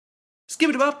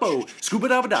Skibba-da-bop-bo,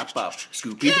 scuba-da-ba-da-bop,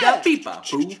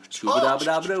 scoop-beep-a-da-beep-bop-boo,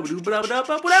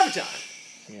 scuba-da-ba-da-ba-da-ba-da-ba-da-ba, whatever time.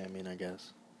 Yeah, I mean, I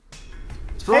guess.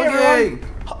 Spelunky!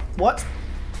 What?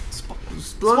 Spelunky!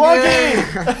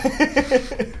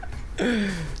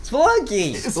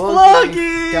 Spelunky!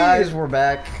 Spelunky! Guys, we're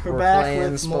back. We're back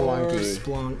playing with more Spelunky.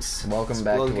 Splunks. Welcome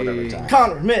back to whatever time.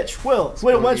 Connor, Mitch, Will, Mitch,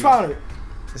 Spawner.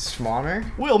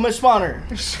 Schwanner? Will, Mitch, Spawner.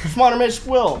 Spawner, Mitch,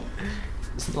 Will.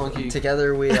 Spelunky.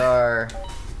 Together we are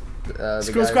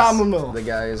the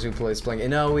guys who play Spelunky.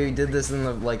 No, we did this in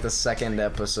the second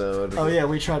episode. Oh yeah,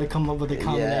 we tried to come up with a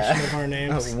combination of our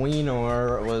names.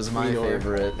 Weenor was my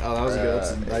favorite. Oh, that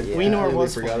was good. I Weenor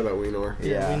was forgot about Weenor.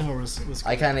 Yeah, Weenor was good.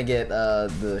 I kind of get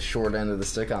the short end of the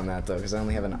stick on that though, because I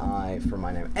only have an I for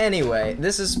my name. Anyway,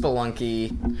 this is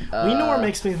Spelunky. Weenor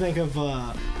makes me think of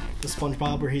the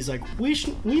SpongeBob where he's like,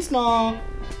 "Weesnaw."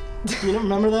 You don't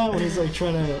remember that when he's like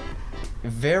trying to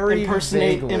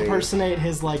impersonate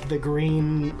his the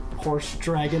green horse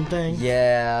dragon thing.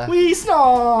 Yeah.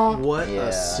 Weesnaw. What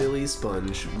a silly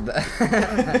sponge.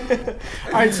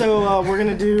 Alright, so we're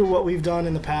gonna do what we've done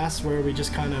in the past where we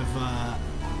just kind of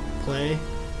play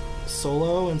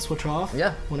solo and switch off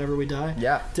whenever we die.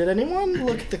 Yeah. Did anyone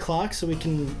look at the clock so we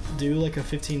can do a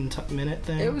 15-minute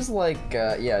thing? It was I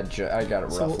got it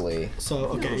roughly. So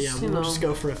okay, we'll just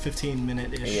go for a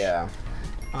 15-minute-ish. Yeah.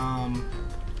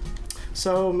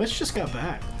 So Mitch just got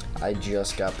back. I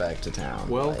just got back to town.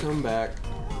 Welcome back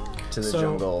to the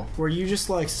jungle. Were you just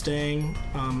staying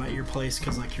at your place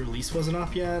because your lease wasn't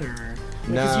up yet, or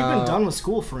no? Because you've been done with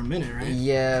school for a minute, right?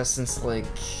 Yeah, since for a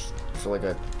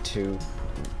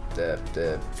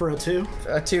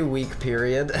 2-week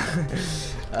period.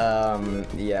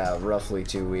 Yeah, roughly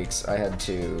 2 weeks. I had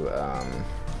to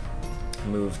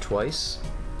move twice.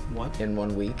 What? In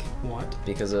 1 week. What?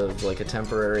 Because of a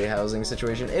temporary housing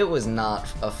situation. It was not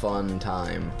a fun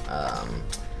time.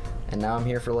 And now I'm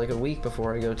here for a week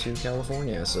before I go to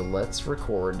California. So let's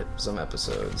record some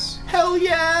episodes. Hell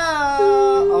yeah!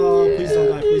 Oh, yeah. Please don't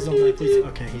die. Please don't die. Please.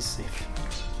 Okay, he's safe.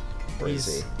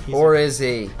 Or is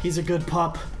he? He's a good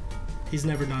pup. He's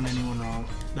never done anyone wrong.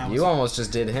 You almost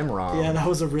just did him wrong. Yeah, that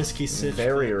was a risky sitch.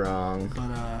 Very wrong.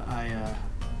 But I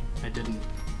didn't.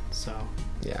 So.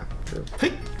 Yeah, true.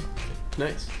 Hey.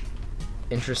 Nice.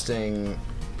 Interesting.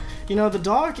 You know, the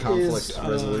dog is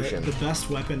resolution. The best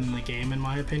weapon in the game, in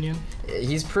my opinion.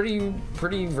 He's pretty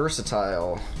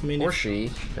versatile. I mean, or she.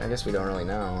 I guess we don't really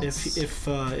know.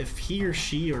 If he or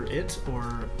she or it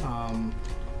or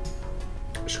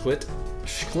Schlit.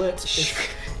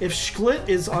 If Schlit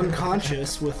is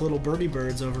unconscious with little birdie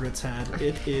birds over its head,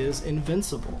 it is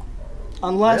invincible.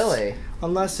 Unless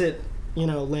it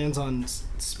lands on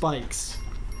spikes.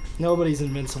 Nobody's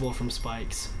invincible from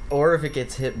spikes. Or if it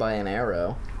gets hit by an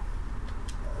arrow.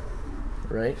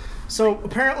 Right? So,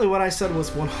 apparently what I said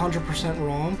was 100%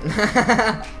 wrong.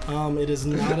 It is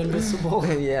not invincible.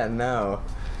 Yeah, no.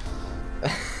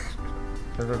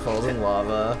 If it falls in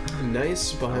lava.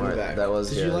 Nice behind the back. That was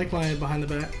Did good. you like my behind the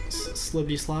back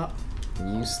slibby slop?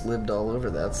 You slipped all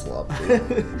over that slop,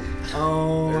 too.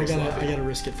 Oh, I gotta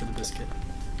risk it for the biscuit.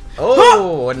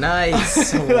 Oh,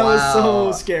 nice! That was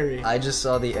so scary. I just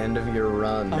saw the end of your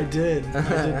run. I did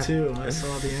too. I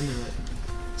saw the end of it.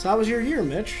 So how was your year,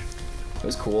 Mitch? It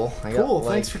was cool.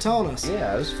 Thanks for telling us.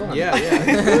 Yeah, it was fun.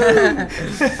 Yeah.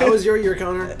 How was your year,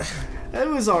 Connor? It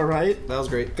was alright. That was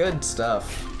great. Good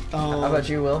stuff. How about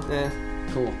you, Will?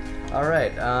 Cool.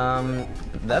 Alright,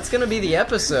 that's gonna be the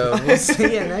episode. We'll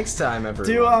see you next time,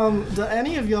 everyone. Do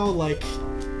any of y'all like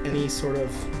any sort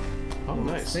of... Oh,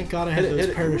 nice. Thank God I had those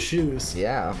pair of shoes.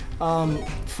 Yeah.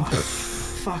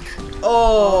 Fuck.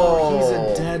 Oh! He's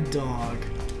a dead dog.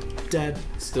 Dead.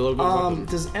 Still a good weapon.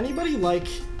 Does anybody like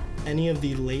any of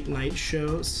the late night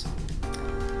shows?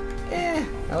 I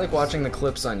like watching the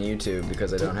clips on YouTube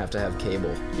because I don't have to have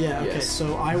cable. Yeah, okay,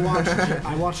 so I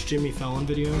watch Jimmy Fallon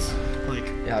videos,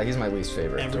 Yeah, he's my least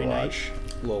favorite every to night.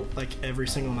 watch. Every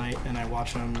single night, and I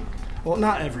watch them, well,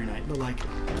 not every night, but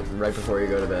right before you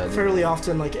go to bed. Fairly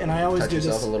often, and I always touch do this.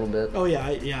 yourself a little bit. Oh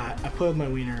yeah, I play with my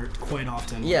wiener quite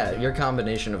often. Yeah, your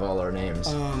combination of all our names.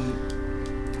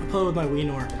 I play with my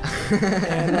wiener.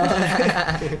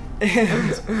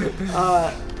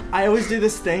 I always do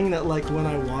this thing that when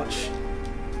I watch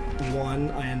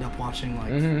one, I end up watching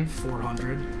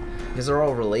 400. Because they're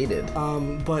all related.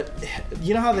 But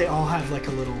you know how they all have a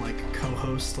little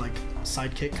co-host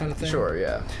sidekick kind of thing. Sure,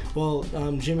 yeah. Well,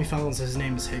 Jimmy Fallon's, his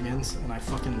name is Higgins, and I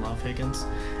fucking love Higgins.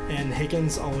 And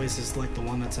Higgins always is like the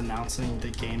one that's announcing the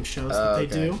game shows that they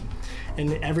do.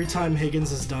 And every time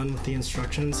Higgins is done with the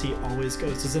instructions, he always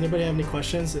goes, "Does anybody have any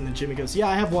questions?" And then Jimmy goes, "Yeah,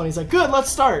 I have one." He's like, "Good, let's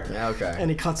start." Okay. And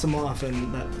he cuts him off,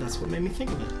 and that's what made me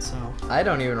think of it. So I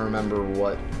don't even remember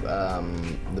what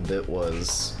the bit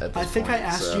was at this I think point, I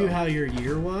asked so. you how your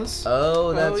year was.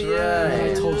 Oh, that's And I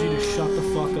right. told you to shut the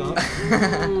fuck up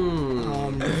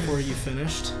before you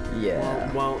finished. Yeah.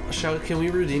 Well, can we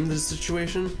redeem this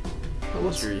situation? How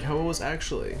it was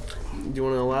actually? Do you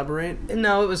want to elaborate?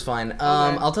 No, it was fine.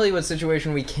 I'll tell you what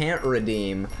situation we can't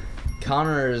redeem.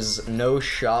 Connor's no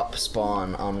shop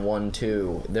spawn on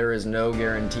 1-2. There is no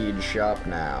guaranteed shop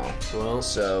now. Well,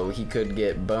 So he could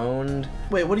get boned.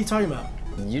 Wait, what are you talking about?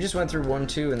 You just went through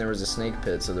 1-2 and there was a snake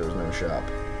pit, so there was no shop.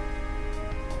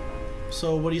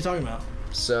 So what are you talking about?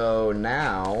 So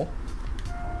now,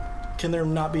 Can there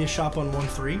not be a shop on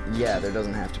 1-3? yeah, there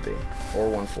doesn't have to be. Or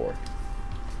 1-4.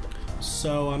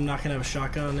 So I'm not gonna have a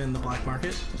shotgun in the black market?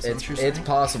 Is that what you're It's saying?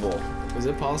 possible. is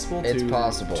it possible? It's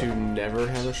possible. to never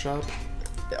have a shop.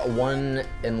 One,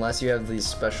 unless you have these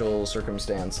special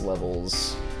circumstance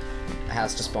levels,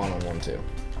 has to spawn on 1-2.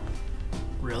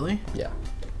 Really? Yeah.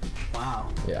 Wow.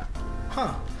 Yeah.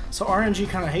 Huh. So RNG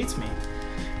kind of hates me.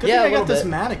 Good Yeah, thing a I got little this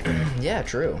bit. Matic there. Yeah,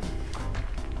 true.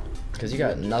 Because you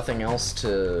got nothing else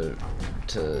to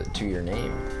your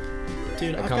name.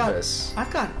 Dude, A compass.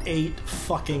 I've got 8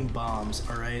 fucking bombs,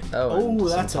 alright? Oh, and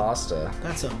that's some pasta.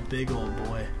 That's a big old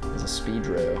boy. There's a speed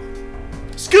row.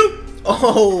 Scoop!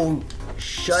 Oh,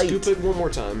 shite. Stupid one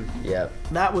more time. Yep.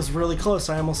 That was really close.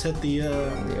 I almost hit the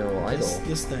The old idol.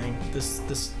 this thing.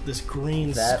 This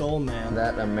green That- skull man.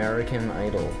 That American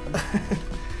Idol.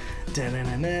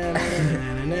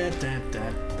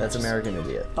 That's American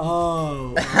Idiot.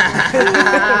 Oh.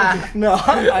 No,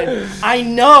 I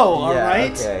know,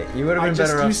 alright? Okay. You would have been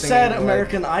better off You singing said like-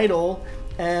 American Idol,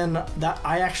 and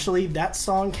that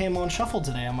song came on shuffle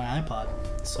today on my iPod.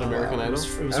 So American it Idol?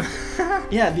 was-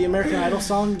 yeah, the American Idol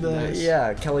song.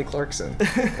 Yeah, Kelly Clarkson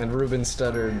and Ruben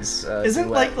Studdard's Isn't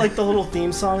duet. like the little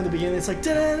theme song in the beginning? It's like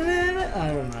da-da-da-da-da. I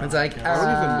don't know. It's like I don't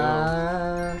even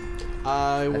know.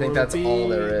 I think that's be all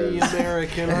there is. The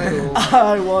American Idol.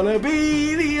 I wanna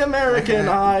be the American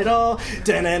Idol.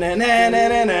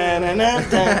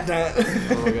 Da-na-na-na-na-na-na-na-na-na.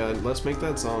 Oh my god, let's make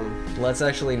that song. Let's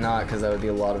actually not, because that would be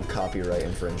a lot of copyright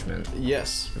infringement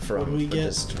Yes. from Would we get-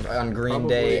 just on Green Probably.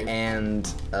 Day and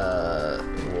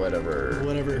Whatever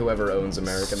whoever owns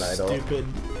American Idol. Stupid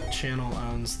channel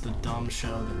owns the dumb show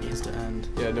that needs to end.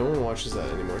 Yeah, no one watches that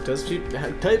anymore. Does people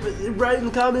type it, write in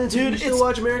the comments? Dude, you still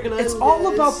watch American Idol? It's all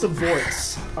guys? about the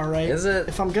voice, alright? Is it?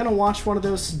 If I'm gonna watch one of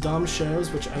those dumb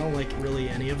shows, which I don't like really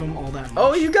any of them all that much.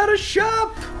 Oh, you got a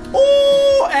shop!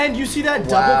 Oh, and you see that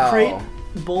double Wow. crate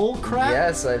bull crap?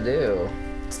 Yes, I do.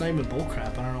 It's not even bull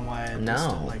crap. I don't know why I dissed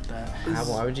No. it like that.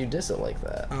 Why would you diss it like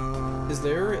that? Is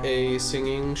there a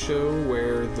singing show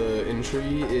where the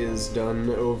entry is done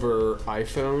over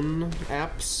iPhone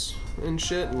apps and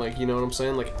shit? Like, you know what I'm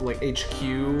saying? Like HQ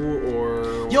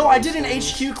or... Yo, I did an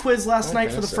HQ quiz last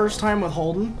night for the so. first time with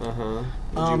Holden. Uh-huh.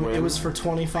 Did you win? It was for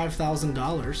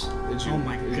 $25,000. Did you, Oh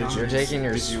my did god. You're taking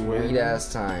your Did you win? sweet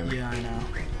ass time. Yeah, I know.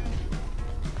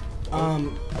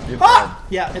 You're Ah!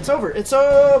 Yeah, it's over. It's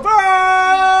over!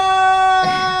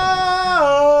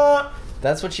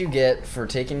 That's what you get for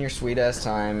taking your sweet ass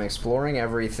time, exploring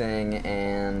everything,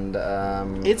 and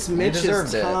It's you Mitch's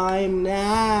deserved it. time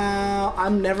now.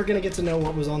 I'm never gonna get to know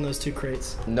what was on those 2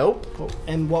 crates. Nope.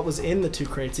 And what was in the 2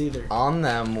 crates either. On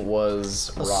them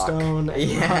was A rock. stone and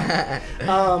Yeah.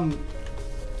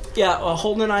 Yeah,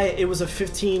 Holden and I, it was a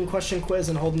 15 question quiz,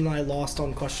 and Holden and I lost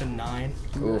on question 9.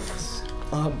 Oof.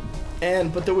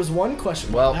 But there was one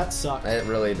question. Well, that sucked. It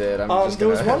really did. I'm just There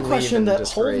was gonna one leave question in that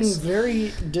Holden disgrace.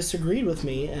 very disagreed with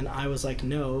me, and I was like,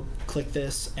 no, click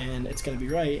this, and it's gonna be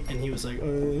right. And he was like,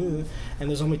 and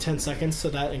there's only 10 seconds, so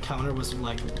that encounter was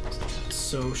like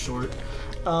so short.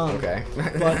 Okay.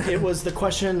 But it was the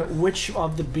question, which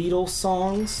of the Beatles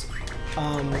songs,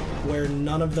 where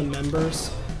none of the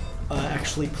members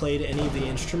actually played any of the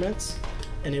instruments,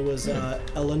 and it was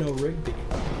Eleanor Rigby.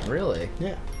 Really?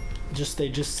 Yeah. They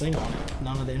just sing on it.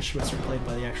 None of the instruments are played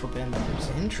by the actual band members.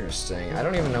 Interesting. I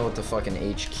don't even know what the fucking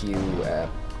HQ app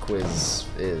quiz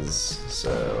is,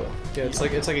 so... Yeah, it's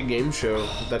like a game show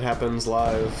that happens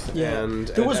live. Yeah. And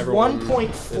There was everyone is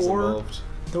 1.4 involved.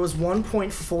 There was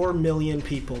 1.4 million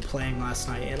people playing last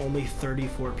night, and only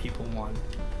 34 people won.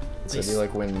 So do you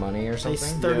like win money or They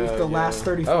something? Yeah, last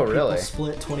 34 Oh, people really?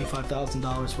 split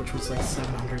 $25,000, which was like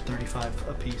 $735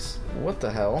 a piece. What the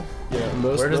hell? Yeah,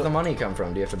 most Where does the money come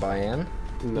from? Do you have to buy in?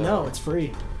 No, it's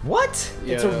free. What?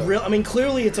 It's a real. I mean,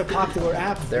 clearly it's a popular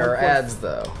app. There are ads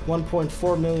though.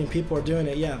 1.4 million people are doing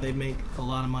it. Yeah, they make a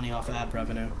lot of money off ad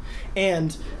revenue,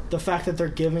 and the fact that they're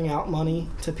giving out money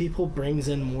to people brings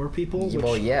in more people. Which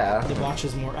Well, yeah. It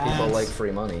watches more ads. People like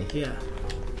free money. Yeah.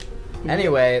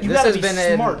 Anyway, You this gotta has be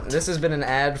been smart. this has been an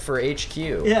ad for HQ.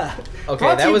 Yeah. Okay, Brought to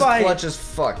that you was by- clutch as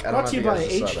fuck. I don't know Brought if to you you by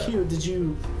guys just saw that. HQ. Did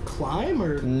you climb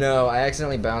or No, I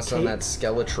accidentally bounced on Cape? that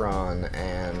Skeletron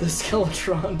and the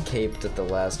Skeletron? caped at the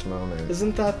last moment.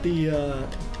 Isn't that the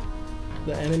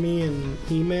enemy in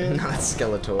He-Man? Not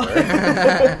Skeletor.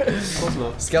 Close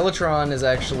enough. Skeletron is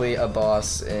actually a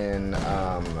boss in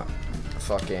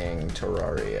fucking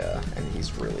Terraria, and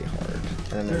he's really hard.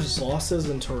 And then There's bosses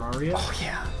in Terraria. oh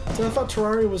yeah, So I thought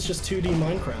Terraria was just 2D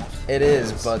Minecraft. it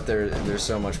is, but there's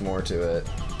so much more to it.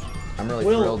 I'm really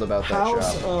thrilled about that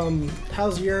shop.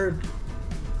 How's your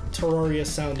Terraria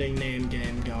sounding name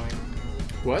game going?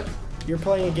 What? You're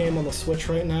playing a game on the Switch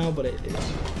right now, but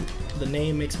the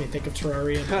name makes me think of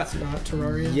Terraria, but it's not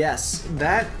Terraria. Yes,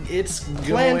 it's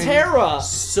going Plantera!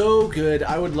 so good.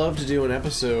 I would love to do an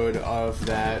episode of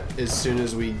that as soon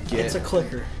as we get. It's a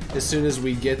clicker. As soon as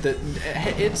we get the.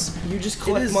 It's. You just It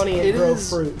collect is- money it and grow is-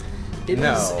 fruit. It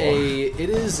No.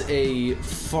 is a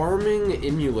farming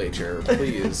emulator.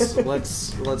 Please,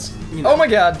 let's you know. Oh my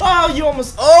god! Oh, you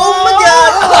almost. Oh my Oh!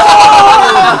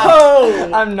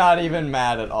 god! I'm not even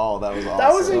mad at all. That was awesome.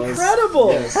 That was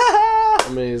incredible!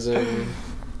 Amazing.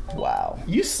 Wow.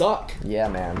 You suck. Yeah,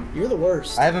 man. You're the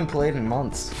worst. I haven't played in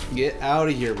months. Get out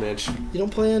of here, Mitch. You don't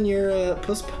play on your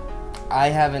I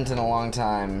haven't in a long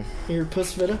time. your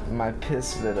puss vita? My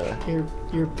piss vita.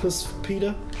 Your puss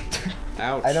pita?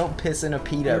 Ouch. I don't piss in a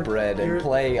pita Your- bread and your-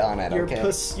 play on it, Your okay?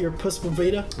 your puss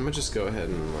vita? I'm gonna just go ahead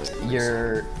and like.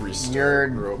 You're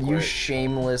restart real you quick.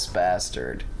 shameless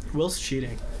bastard. Will's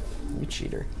cheating. You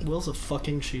cheater. Will's a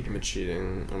fucking cheater. I'm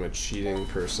a cheating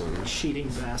person. Cheating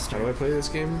How do bastard. I play this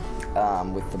game?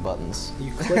 With the buttons.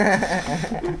 You click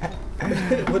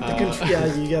with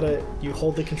the you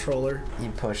hold the controller. You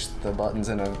push the buttons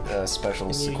in a special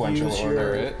And you sequential use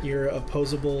order. Alright. your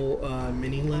opposable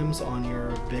mini limbs on your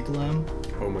big limb.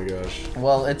 Oh my gosh.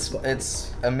 Well,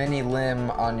 it's a mini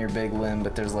limb on your big limb,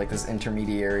 but there's like this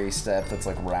intermediary step that's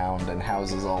like round and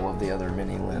houses all of the other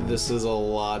mini limbs. This is a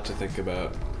lot to think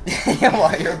about. Yeah,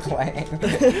 while you're playing.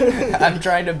 I'm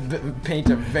trying to paint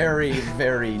a very,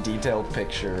 very detailed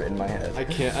picture in my head.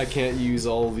 I can't use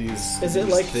all these. Is it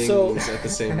these like- things so- at the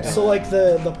same time? So like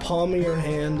the palm of your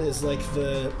hand is like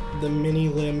the mini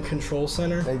limb control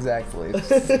center Exactly.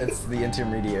 It's the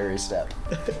intermediary step.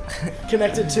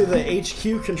 connected to the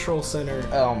HQ control center.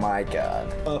 Oh my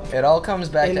god. Up It all comes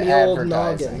back in to the old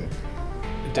advertising. noggin.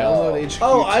 Download HQ.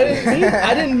 Oh,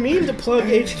 I didn't mean to plug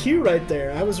HQ right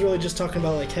there. I was really just talking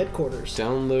about like headquarters.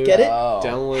 Download. Get it? Oh.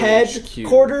 Download HQ.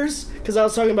 Headquarters, because I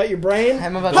was talking about your brain.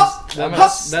 I'm about Hup! to. I'm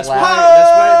That's gonna why.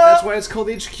 slap- That's why it's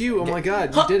called HQ. Oh my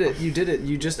god, you did it! You did it!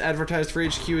 You just advertised for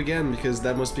HQ again because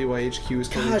that must be why HQ is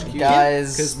called God, HQ.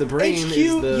 guys. Because the brain HQ,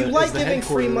 is the you like is the giving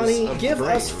free headquarters money. of the Give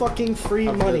brain. us fucking free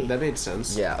Of the- money. that made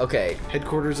sense. Yeah. Okay.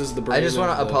 Headquarters is the brain. I just want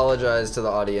of to the- apologize to the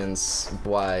audience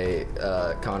why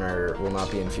Connor will not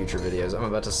be in future videos. I'm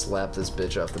about to slap this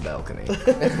bitch off the balcony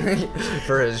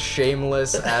for his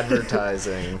shameless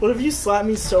advertising. What if you slapped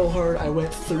me so hard I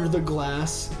went through the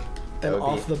glass That and would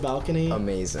be off the balcony?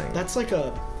 Amazing. That's like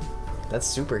a That's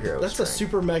superhero. that's a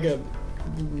strength. super mega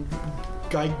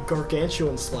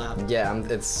gargantuan slap. Yeah,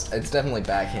 it's definitely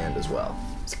backhand as well.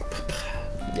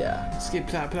 Yeah. Skip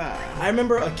tap tap. I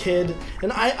remember a kid,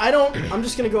 and I'm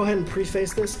just gonna go ahead and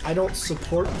preface this. I don't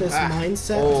support this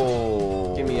mindset.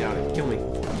 Oh. Get me out of here. Kill me.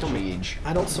 Kill me. Jeez.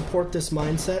 I don't support this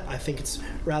mindset. I think it's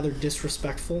rather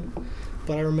disrespectful.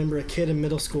 But I remember a kid in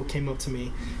middle school came up to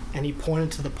me, and he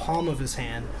pointed to the palm of his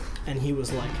hand, and he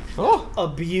was like, Oh.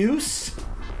 abuse?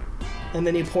 And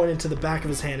then he pointed to the back of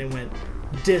his hand and went,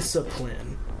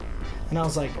 discipline. And I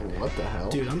was like, What the hell?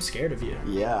 dude, I'm scared of you.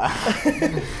 Yeah.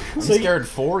 I'm So scared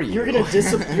for you. You're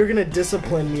gonna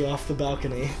discipline me off the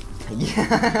balcony.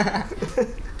 Yeah.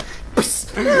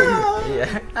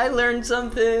 Yeah. I learned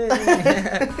something.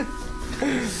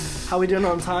 How we doing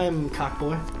on time,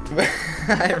 cockboy?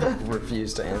 I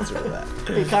refuse to answer to that.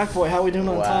 Hey, cockboy, how we doing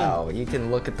on Wow, time? you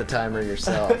can look at the timer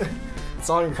yourself. It's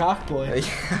on your cockboy.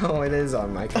 Oh, it is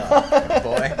on my cock,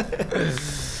 boy.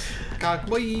 Cock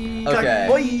boy. Okay.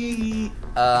 Cockboy.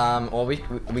 Well,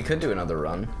 we could do another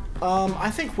run. I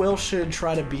think Will should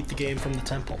try to beat the game from the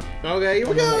temple. Okay, here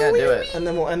we go. Yeah, do it. And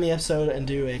then we'll end the episode and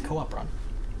do a co-op run.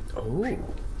 Ooh.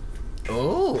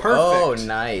 Oh, Perfect. Oh,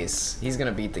 nice. He's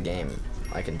gonna beat the game.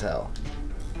 I can tell.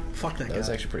 Fuck that That guy. was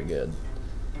actually pretty good.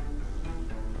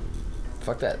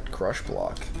 Fuck that crush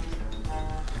block.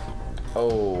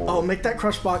 Oh. Oh, make that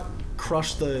crush bot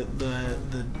crush the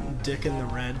dick in the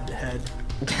red head.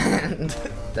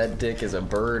 That dick is a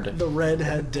bird. The red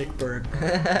head dick bird.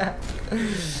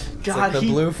 It's God, like the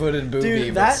blue-footed booby,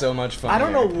 dude, but so much funnier. I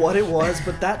don't know what it was,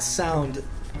 but that sound,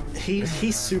 he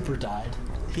super died.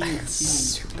 He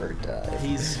super died.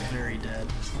 He's very dead.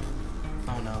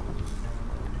 Oh no.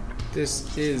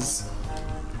 This is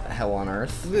hell on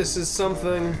earth. This is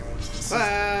something. This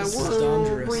is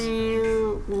dangerous.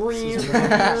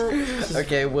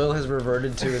 Okay, Will has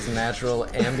reverted to his natural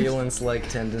ambulance-like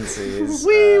tendencies.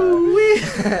 Wee wee.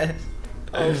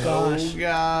 Oh gosh. Oh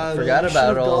god. Forgot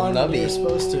about old Nubby. Nubby. You're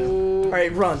supposed to. All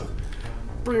right, run.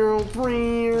 Do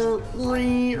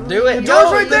it. The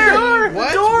door's right there. What?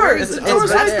 The door. Where is The it? door's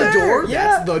That's right the there. door?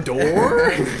 Yeah. That's the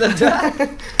door?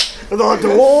 The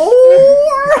door.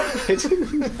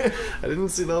 I didn't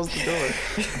see that was the door.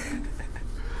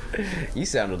 You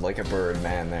sounded like a bird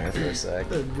man there for a sec.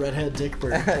 The redhead dick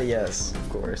bird. Yes, of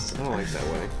course. I don't like that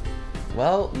way.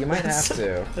 Well, you might have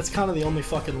to. That's kind of the only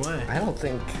fucking way. I don't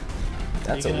think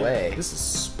that's You a gonna- way. This is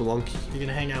Spelunky. You're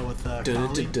gonna hang out with Dun,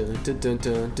 Collie? dun, dun, dun,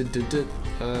 dun, dun, dun, dun.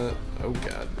 Oh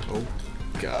god. Oh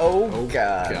god. Oh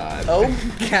god. Oh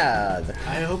god.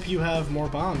 I hope you have more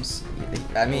bombs.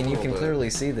 I mean, you little can bit. clearly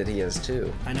see that he has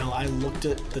two. I know, I looked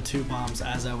at the 2 bombs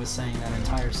as I was saying that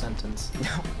entire sentence.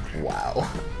 Wow.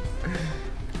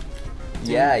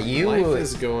 Yeah, you Life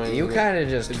is going you kind of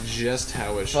just just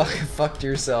how it should. fucked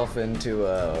yourself into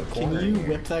a corner. Can you here.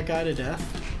 whip that guy to death?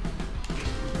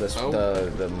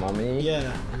 The mummy?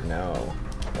 Yeah. No.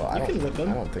 Well, You can whip him.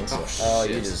 I don't think so. Oh,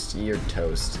 you shit. you're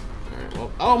toast. Alright,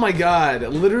 well, oh my god!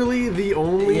 Literally the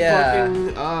only Yeah.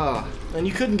 fucking And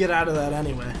you couldn't get out of that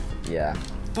anyway. Yeah.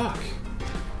 fuck.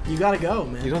 You gotta go,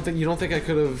 man. You don't think I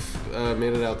could have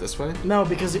made it out this way? No,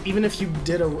 because even if you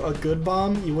did a good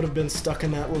bomb, you would have been stuck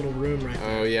in that little room right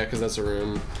there. Oh yeah, because that's a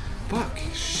room. Fuck.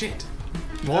 Shit.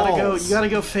 You gotta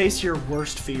go face your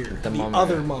worst fear. The mummy.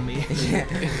 other mummy. Yeah.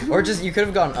 Or just you could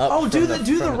have gone up. Oh, do from the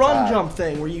from run top. jump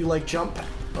thing where you like jump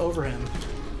over him.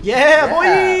 Yeah,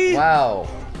 boy! Wow.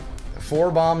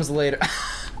 4 bombs later.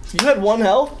 You had 1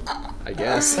 health? I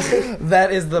guess.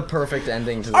 That is the perfect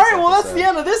ending to this Alright, well that's episode. the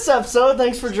end of this episode.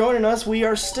 Thanks for joining us. We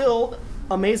are still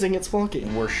amazing at Spelunky.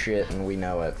 We're shit and we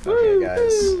know it. Okay,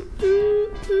 guys.